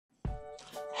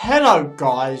Hello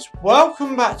guys,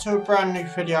 welcome back to a brand new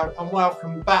video and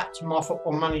welcome back to my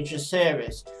Football Manager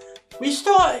series. We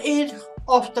started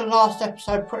off the last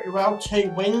episode pretty well,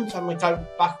 2 wins, and we go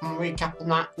back and recap on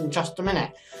that in just a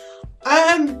minute.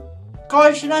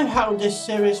 Guys, you know how this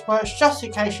series works. Just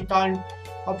in case you don't,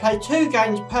 I play 2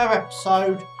 games per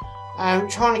episode,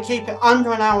 trying to keep it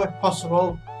under an hour if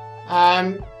possible.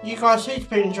 You guys seem to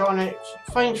be enjoying it.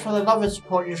 Thanks for the love and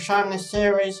support you've shown this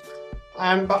series.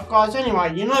 But guys,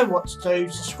 anyway, you know what to do.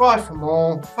 Subscribe for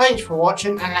more. Thanks for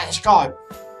watching, and let's go.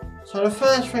 So the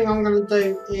first thing I'm going to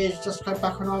do is just go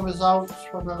back on our results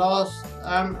from the last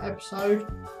episode.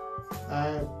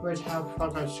 Where'd help if I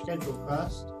go to schedule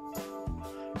first.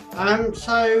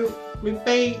 So we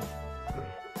beat,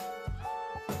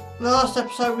 last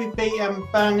episode we beat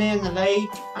Burnley in the league,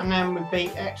 and then we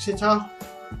beat Exeter.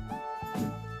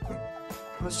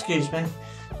 Excuse me.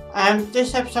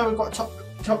 This episode we've got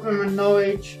Tottenham and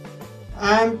Norwich.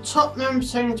 Tottenham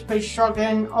seem to be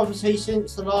struggling, obviously,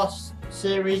 since the last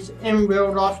series. In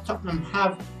real life, Tottenham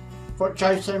have got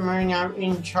Jose Mourinho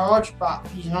in charge, but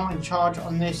he's not in charge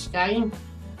on this game.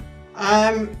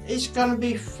 It's going to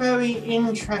be very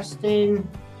interesting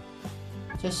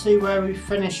to see where we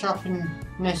finish up in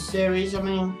this series.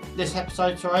 This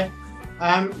episode, sorry.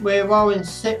 We're rolling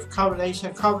 6th currently, so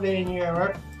currently in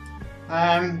Europe.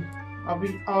 I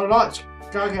would like to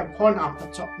go get a point up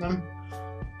at Tottenham.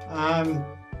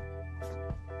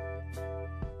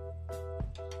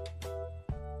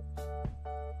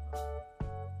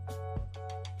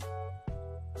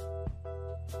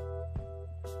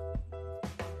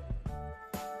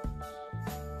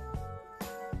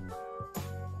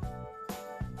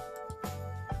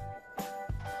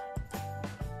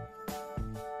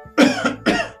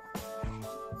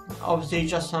 Obviously,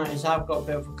 just noticed I've got a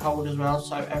bit of a cold as well,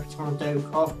 so every time I do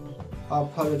cough, I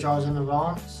apologise in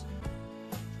advance.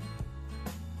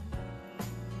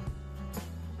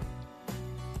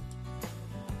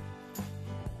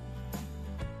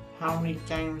 How many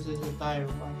games is a day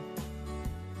away?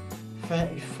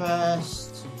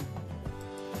 31st,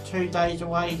 2 days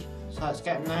away, so it's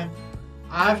getting there.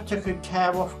 I have took good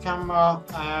care off camera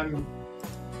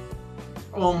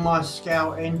on my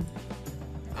scouting,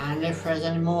 and if there's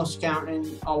any more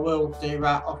scouting I will do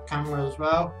that off camera as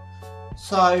well.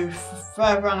 So,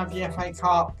 third round of the FA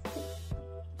Cup.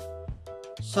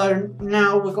 So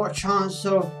now we've got a chance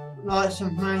of likes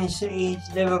of Man City,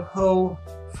 Liverpool,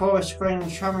 Forest Green and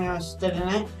Tranmere are still in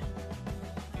it.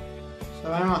 So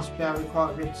they must be having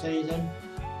quite a good season.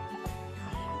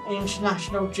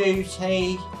 International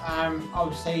duty,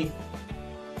 obviously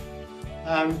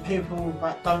people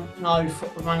that don't know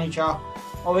Football Manager,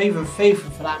 or even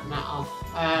FIFA for that matter,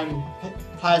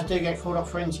 players do get called up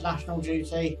for international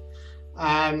duty.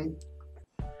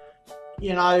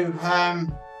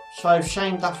 So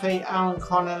Shane Duffy, Alan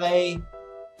Connolly,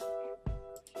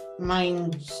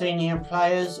 main senior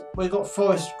players. We've got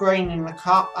Forest Green in the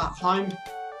cup at home.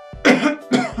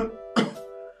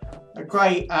 A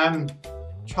great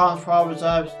chance for our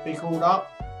reserves to be called up.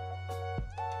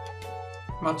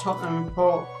 My Tottenham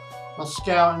report, my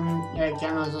scouting, yeah,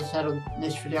 again, as I said on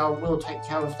this video, I will take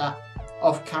care of that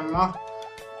off camera.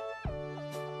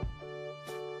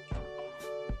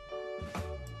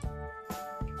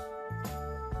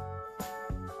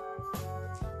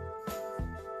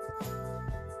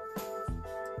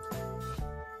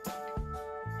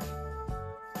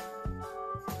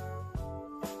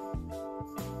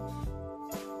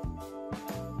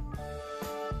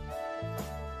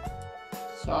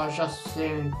 So I was just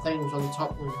seeing things on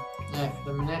top of there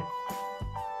for the minute.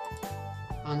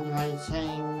 Under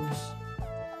 18s.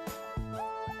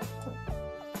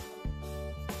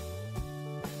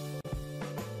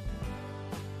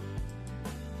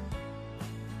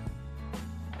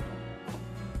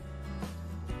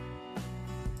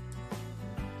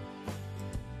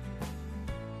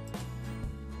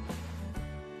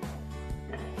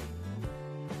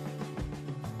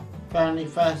 Burnley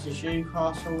versus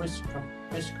Newcastle.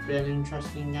 This could be an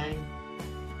interesting game.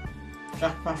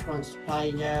 Jack Bash wants to play,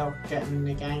 yeah, I'll get him in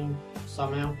the game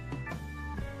somehow.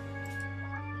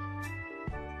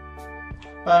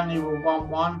 Burnley will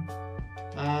 1-1.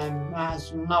 That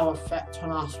has no effect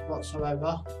on us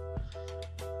whatsoever.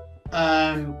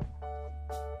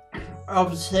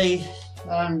 Obviously,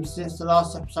 since the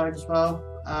last episode as well,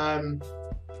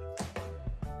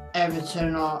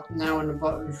 Everton are now in the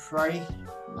bottom 3.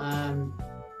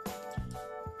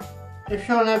 If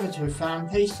you're an Everton fan,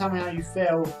 please tell me how you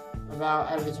feel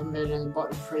about Everton being in the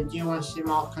bottom 3. Do you want to see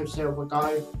Marco Silva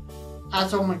go?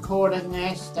 As I'm recording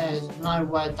this, there's no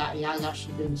word that he has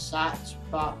actually been sacked,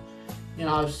 but you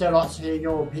know, I'd still like to hear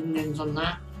your opinions on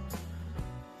that.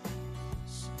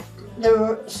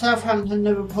 Southampton,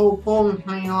 Liverpool, Bournemouth,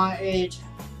 Man United.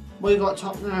 We got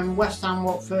Tottenham, West Ham,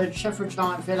 Watford, Sheffield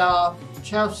United, Villa,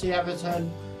 Chelsea,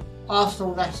 Everton,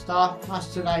 Arsenal, Leicester.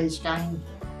 That's today's game.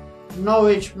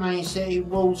 Norwich, Man City,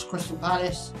 Wolves, Crystal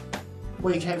Palace.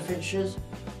 Weekend fixtures.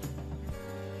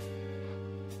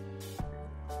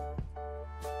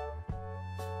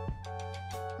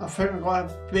 I think we've got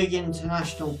a big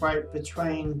international break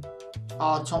between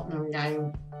our Tottenham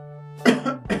game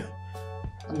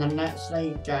and the next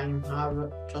league game.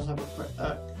 Just have a quick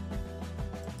look.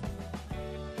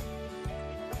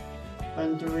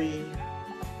 When do we?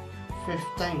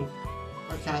 15th.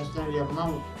 Okay, it's nearly a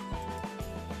month.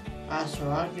 That's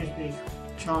alright, gives me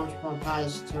a chance for my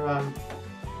players to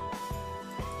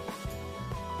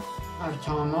have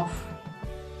time off.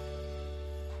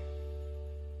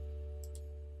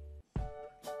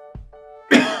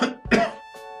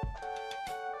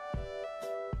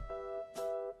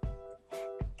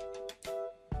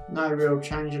 No real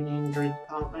change in the injury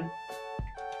department.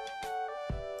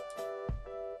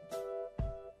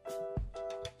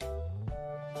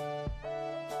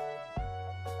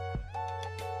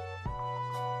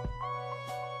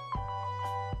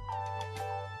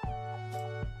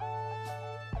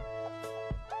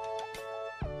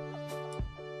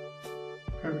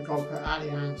 We've got to put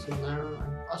Allianz in there.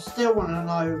 I still want to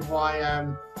know why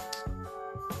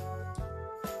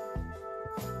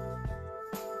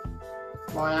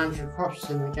Andrew Croft's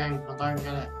in the game. I don't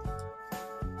get it.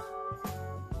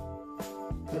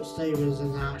 Put Stevens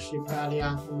in there, actually put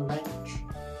Allianz on the bench.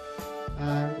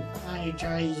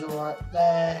 AJ's alright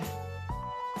there.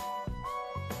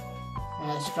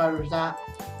 Yeah, let's go with that.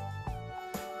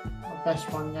 The best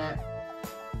one yet.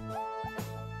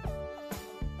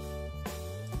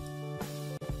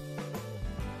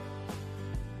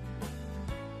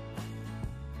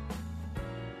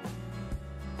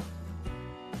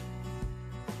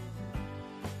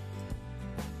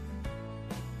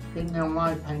 I think Neil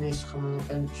Maupay needs to come on the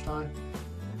bench though.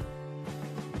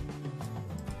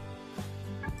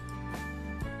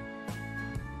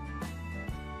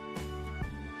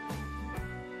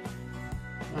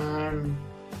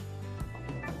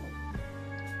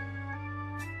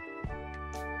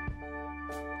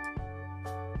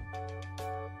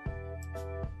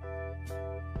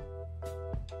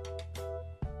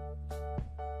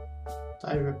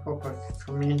 David Popper could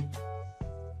come in.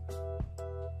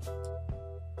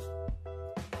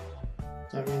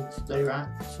 Don't mean to do that,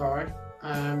 sorry.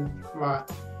 Right.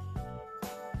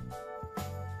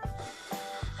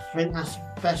 I think that's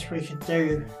the best we could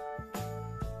do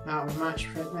out of match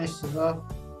fitness as well.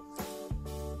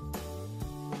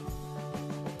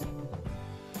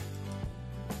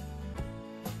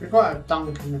 We've got to have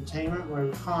Dunk in the team, haven't we?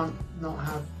 We can't not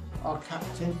have our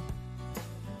captain.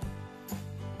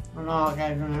 I know I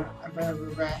gave him a bit of a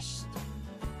rest.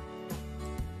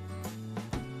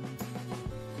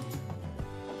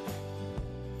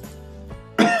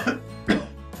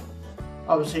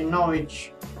 Obviously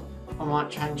Norwich I might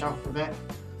change up a bit.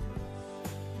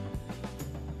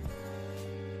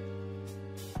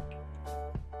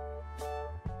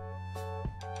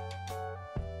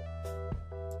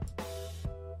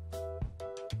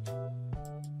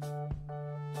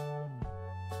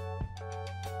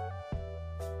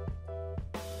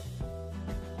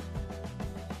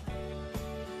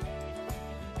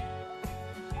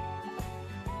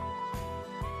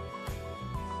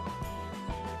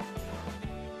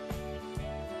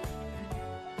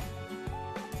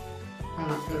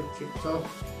 Kicked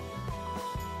off.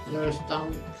 Lewis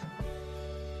Dunk.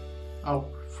 Oh,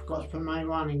 forgot to put my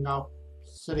one in goal.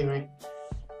 Silly me.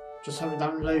 Just hope we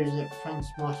don't lose it thanks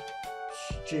to my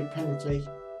stupidity.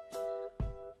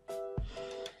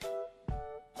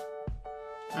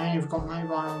 And you've got my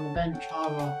one on the bench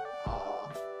either. Oh.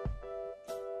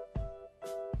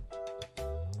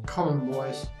 Come on,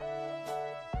 boys.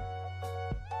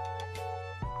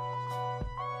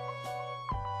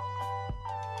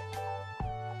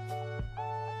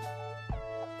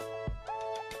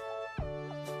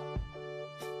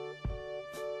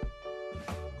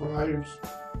 Groves.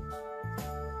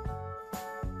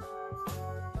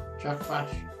 Jack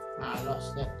Flash. I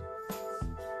lost it.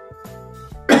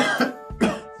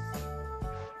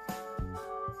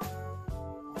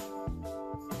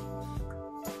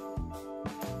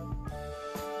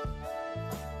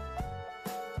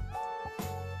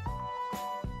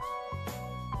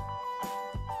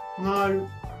 No.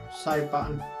 Save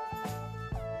button.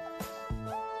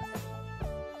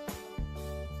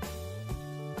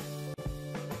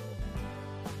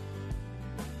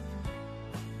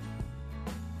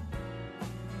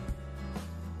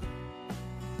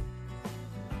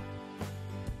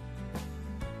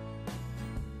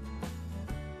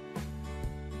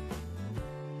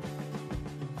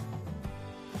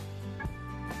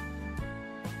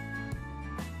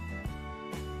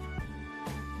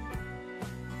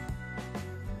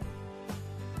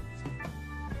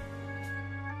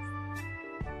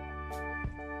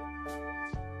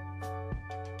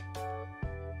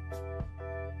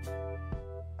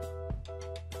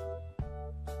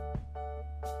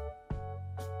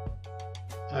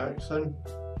 Ericsson,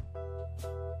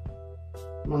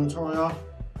 Montoya,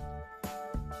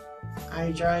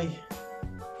 AJ,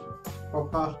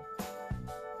 Hopper,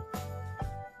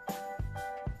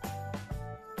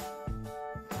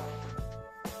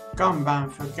 gun ban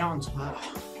for guns.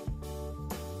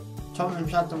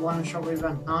 Tottenham's had the one shot we've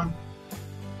had none.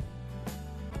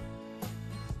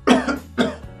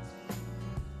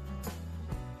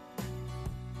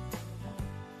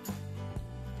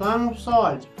 Playing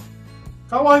offside.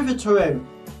 Go over to him.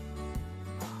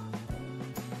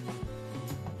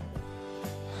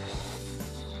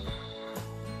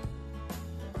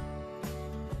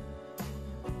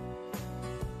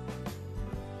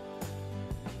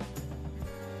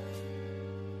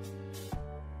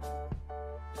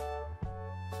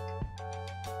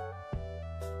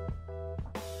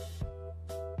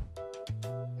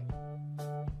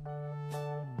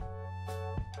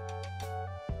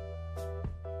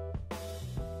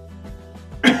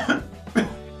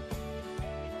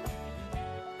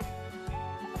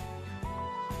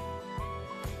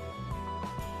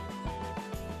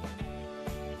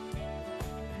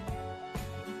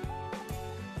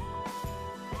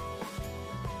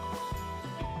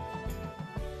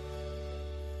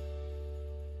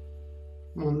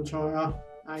 Montoya,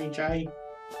 AJ,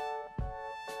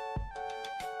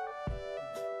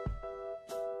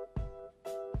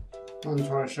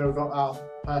 Montoya should have got out,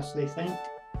 personally think.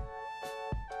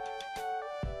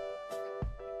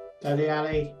 Dele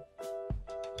Alli,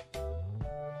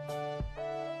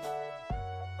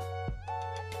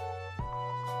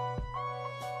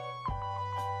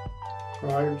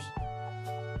 Groves,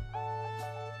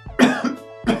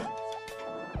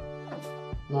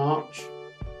 March.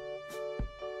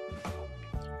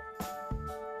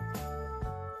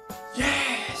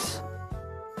 Yes!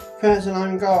 Defender's an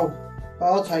own goal, but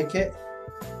I'll take it.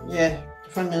 Yeah,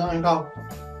 defender's own goal.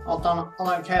 I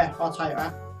don't care, I'll take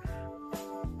that.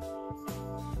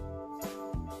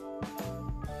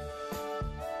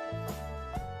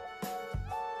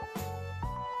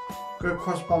 Good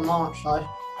cross by March though.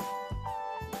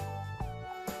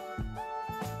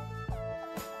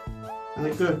 And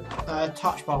a good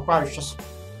touch by Groves, just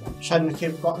showing the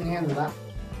keeper got in the end of that.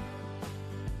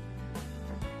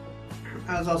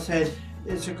 As I said,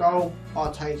 it's a goal,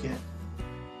 I'll take it.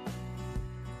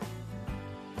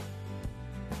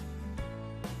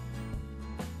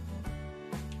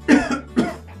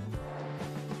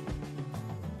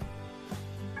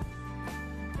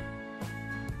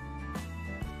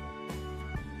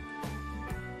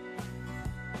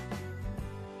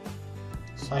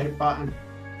 Save button.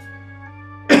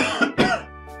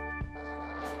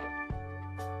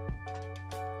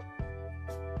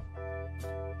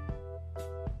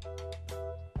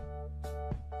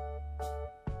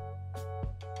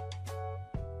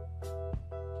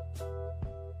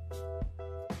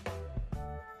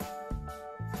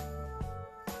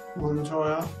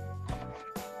 Montoya.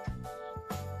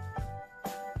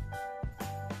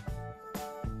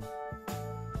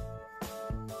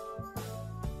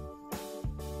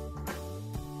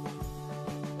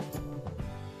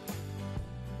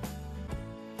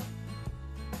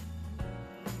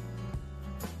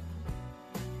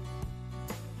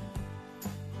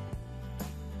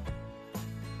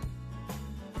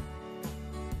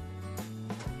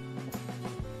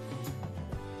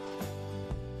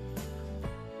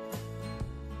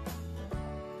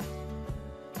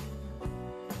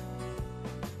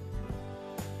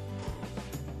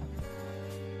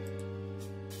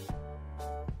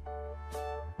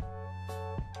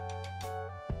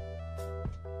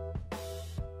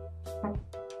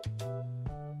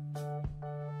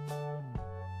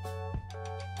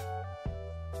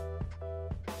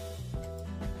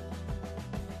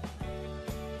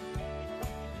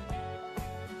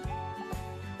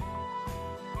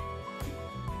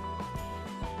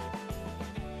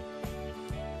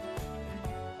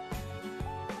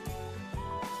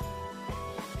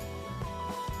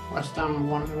 West Ham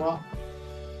 1-0 up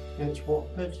against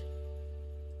Watford.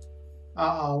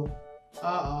 Uh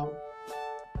oh.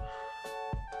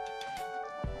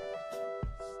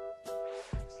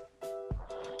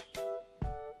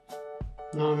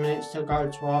 9 minutes to go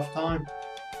to half time.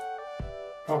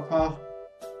 Proper.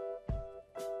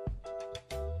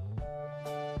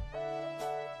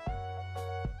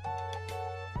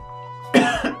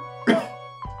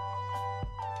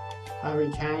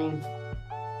 Harry Kane.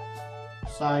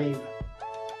 Save.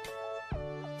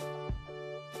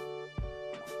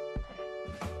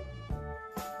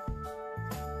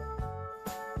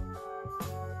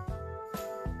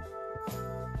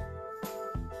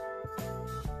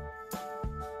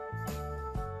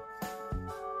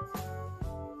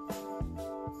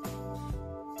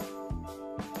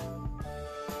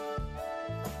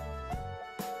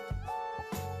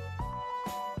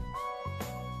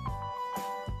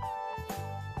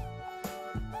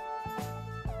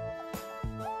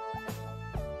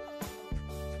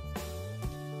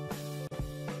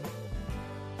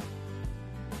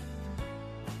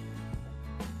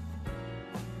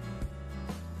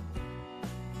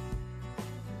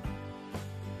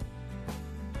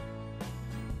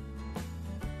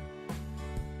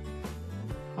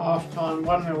 Half time,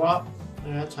 1-0 up.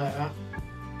 Yeah, I'll take that.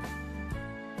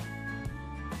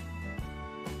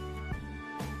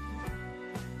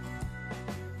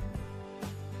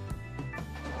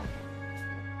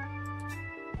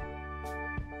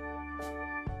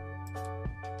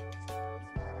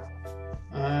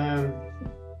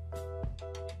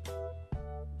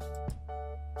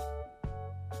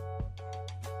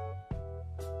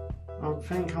 I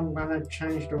think I'm going to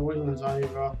change the wingers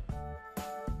over.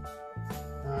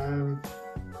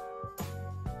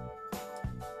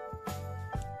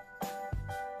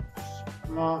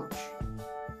 March.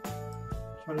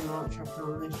 20 March up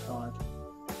on this side.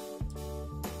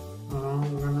 I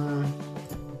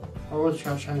was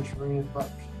going to change the wingers, but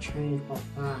change my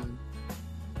plan.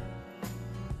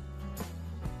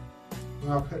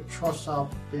 I'll put Trossard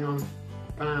beyond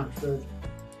Bamford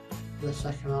for the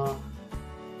second half.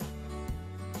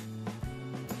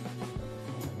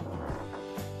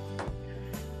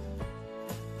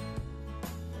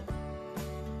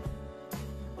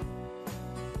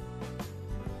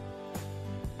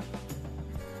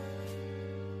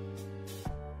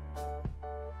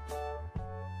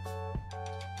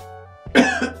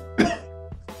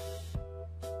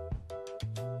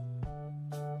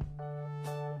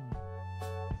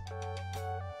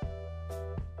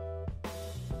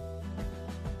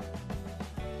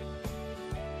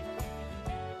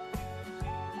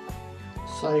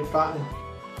 Save button.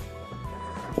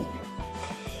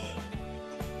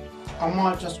 I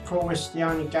might just call this the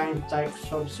only game today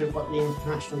because obviously we've got the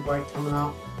international break coming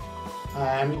up.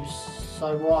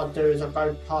 So what I'll do is I'll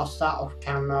go past that off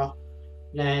camera.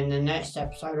 Then the next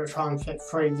episode I'll try and fit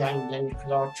 3 games in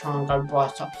because I'll try and go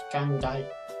right up to game day.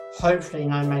 Hopefully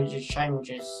no major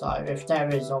changes, so if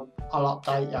there is I'll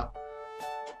update you.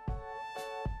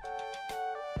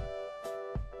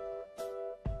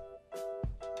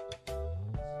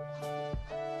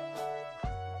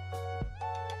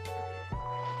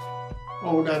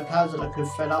 All the players that I could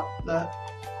fill up there.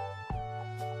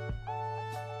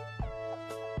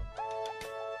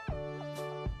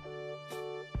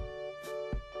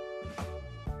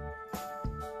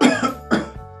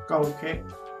 Goal kick.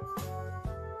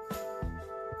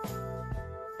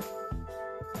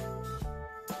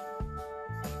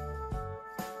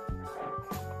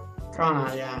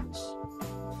 Canadians.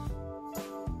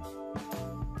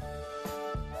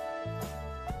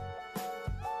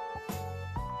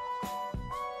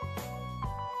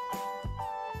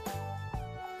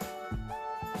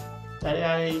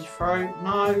 Daddy's throw,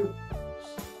 no.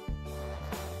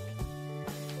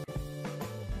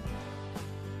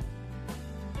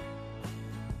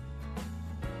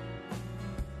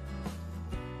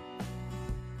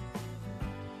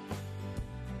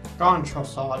 Go on,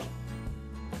 Trossard.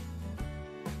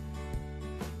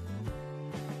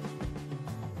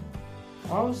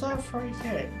 Why was that a free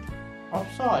kick?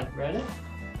 Offside, really?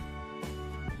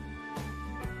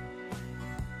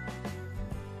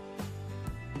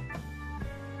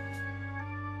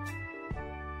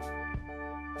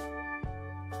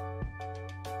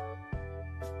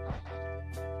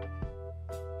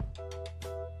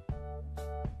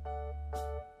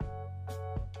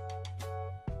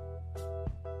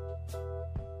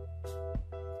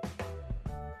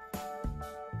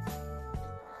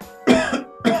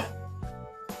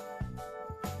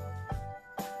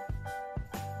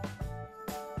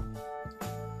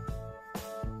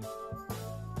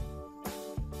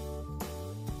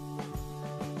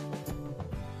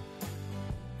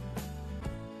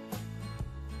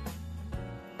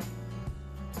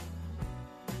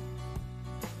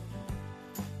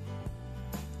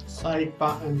 Save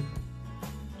button.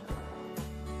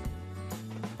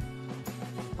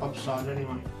 Offside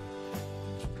anyway.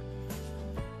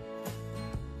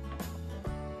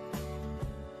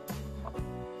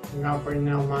 I'm gonna bring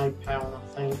now my pound, I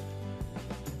think.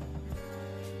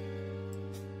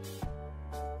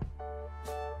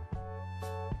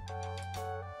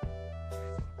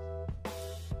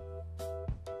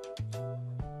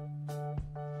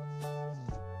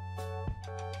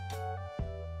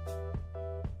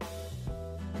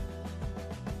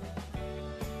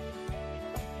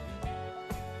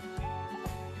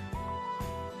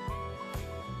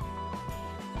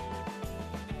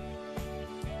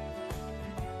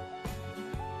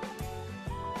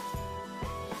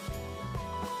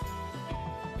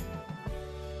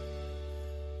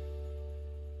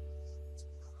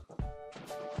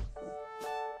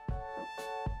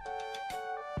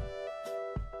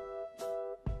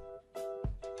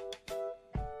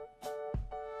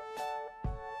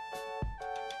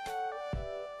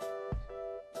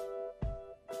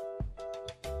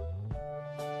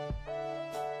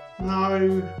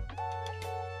 No.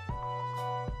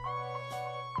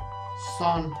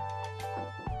 Son.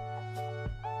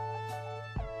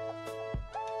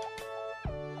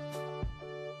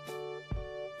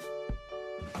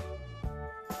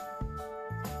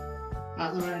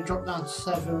 At the minute, dropped down to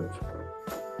 7th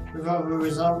with other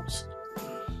results.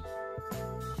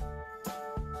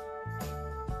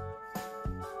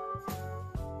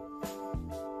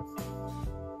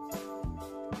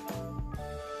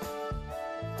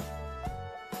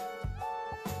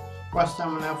 West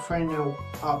Ham are now 3-0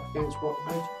 up against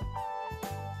Watford.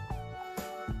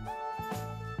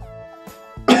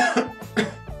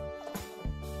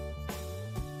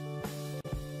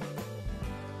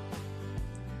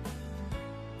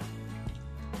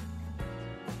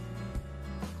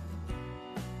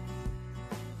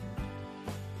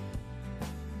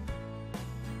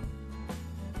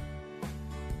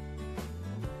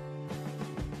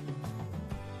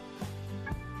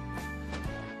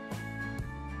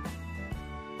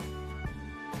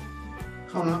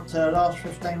 Coming up to the last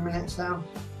 15 minutes now.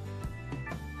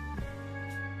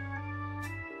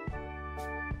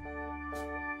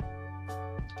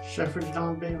 Sheffield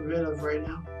United beating Villa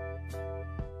 3-0.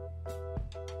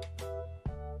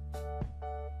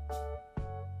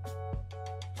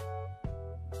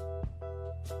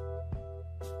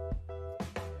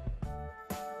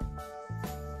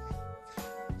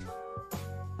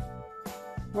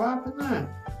 What happened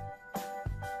there?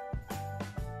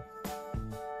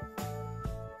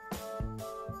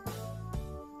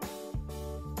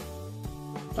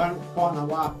 Don't quite know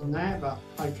what happened there, but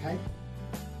okay.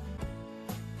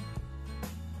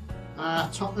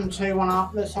 Tottenham 2-1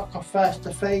 up. Looks like our first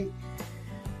defeat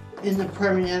in the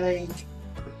Premier League.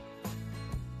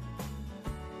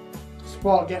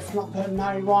 Sport gets not put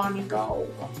no one in goal.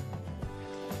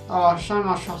 Oh, show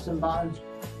my shotting button.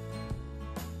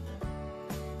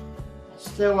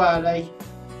 Still early.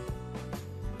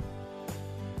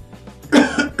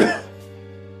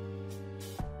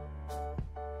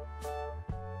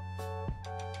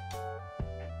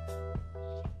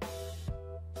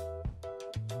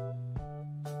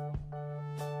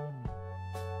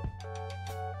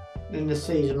 In the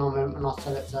season, I meant when I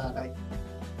said it's early.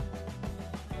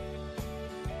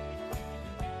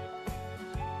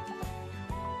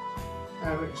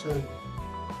 Ericsson.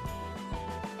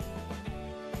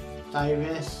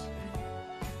 Davis.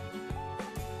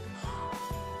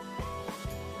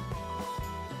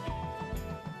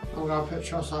 I'm going to put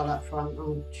Trossard up front.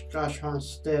 I'm just going to try and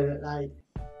steal it late.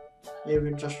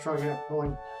 Even just try to get a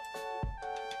point.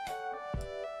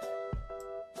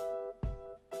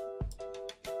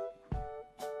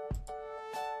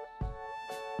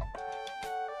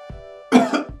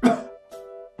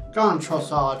 Go on,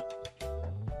 Trossard.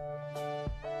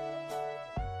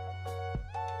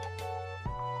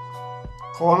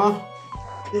 Corner.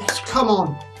 Yes, come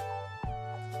on.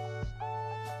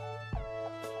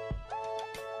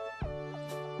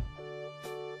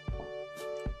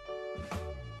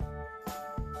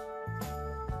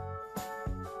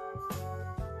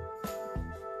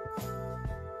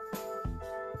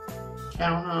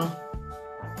 Counter.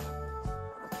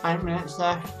 8 minutes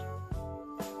left.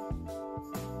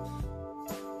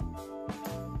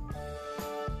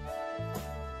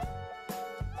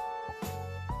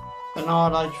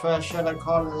 Bernardo's first yellow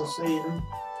card of the season.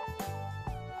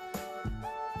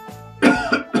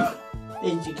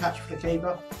 Easy catch for the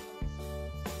keeper.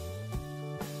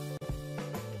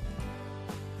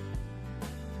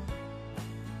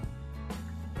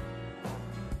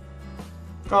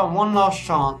 Go on, one last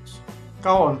chance.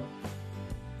 Go on.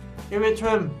 Give it to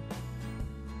him.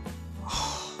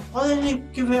 Why didn't he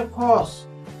give it across?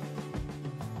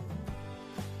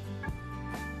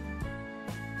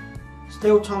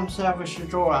 Still time to salvage the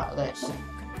draw out of this.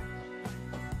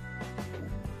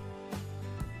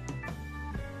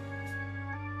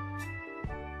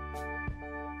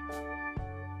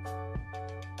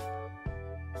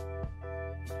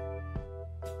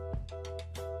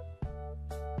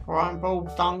 Brighton ball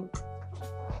dunk.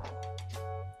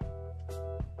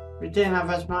 We didn't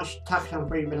have as much tackling as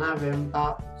we've been having,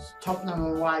 but it's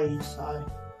Tottenham away, so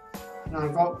you know,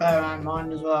 got to bear that in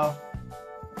mind as well.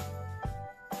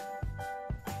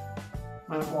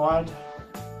 Went wide.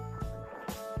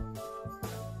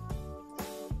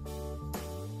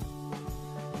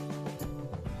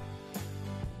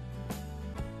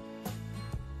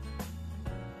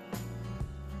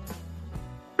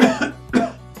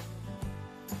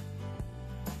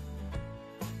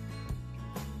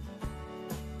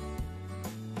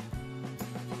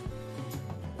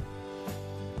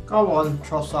 Go on,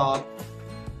 Trossard.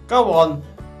 Go on.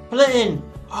 Put it in.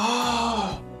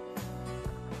 Oh.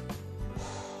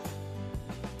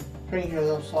 I think he was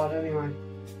offside anyway.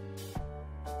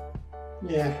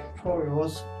 Yeah, probably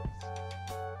was.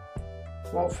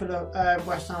 What for the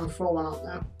West Ham 4-1 up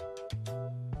now?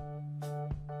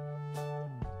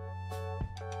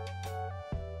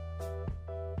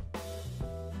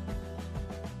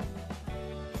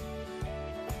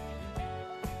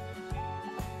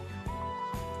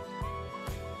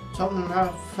 Tottenham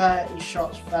have 30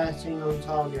 shots, 13 on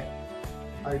target.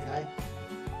 Okay.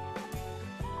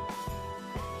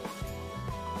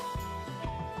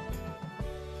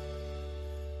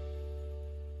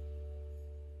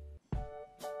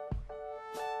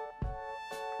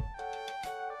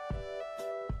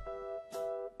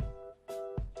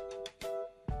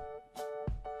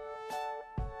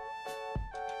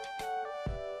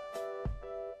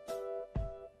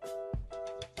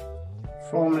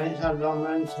 Four minutes added on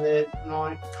then to the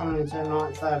coming into the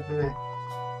 93rd minute.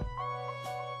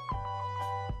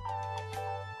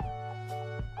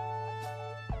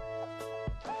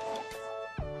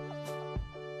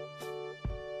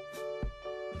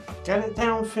 Get it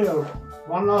downfield.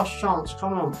 One last chance,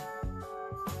 come on.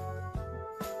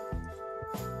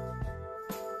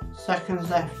 Seconds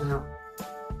left now.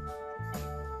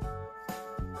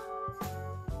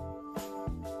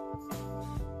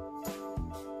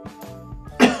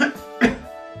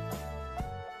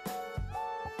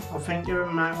 I think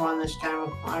giving Matt won this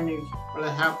game only would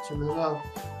have helped him as well.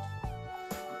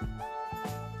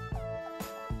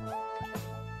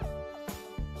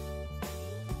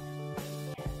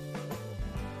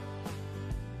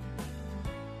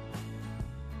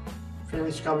 I think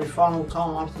it's going to be final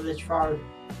time after this throw.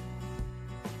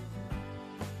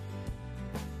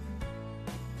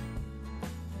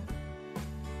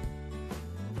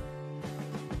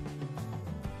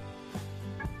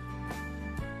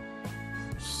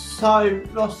 So,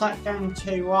 lost that game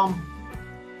 2-1.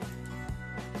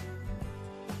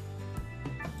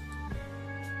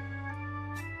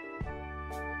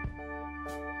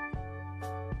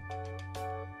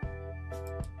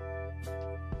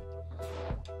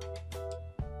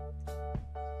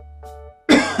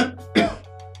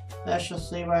 Let's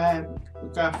just see where we're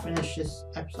going to finish this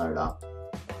episode up.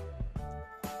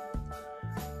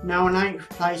 Now in 8th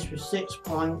place with 6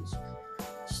 points.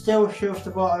 Still a few off the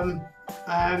bottom.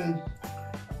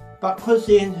 But because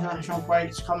the international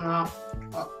break's coming up,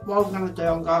 what I'm going to do,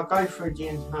 I'm going to go through the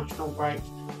international break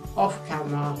off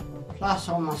camera, plus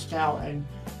all my scouting.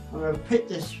 I'm going to pick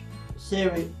this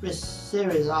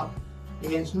series up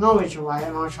against Norwich away,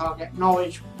 and I shall get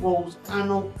Norwich, Wolves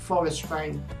and Forest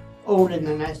Green all in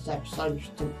the next episode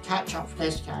to catch up for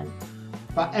this game.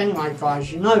 But anyway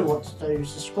guys, you know what to do,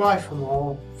 subscribe for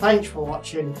more. Thanks for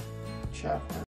watching. Ciao.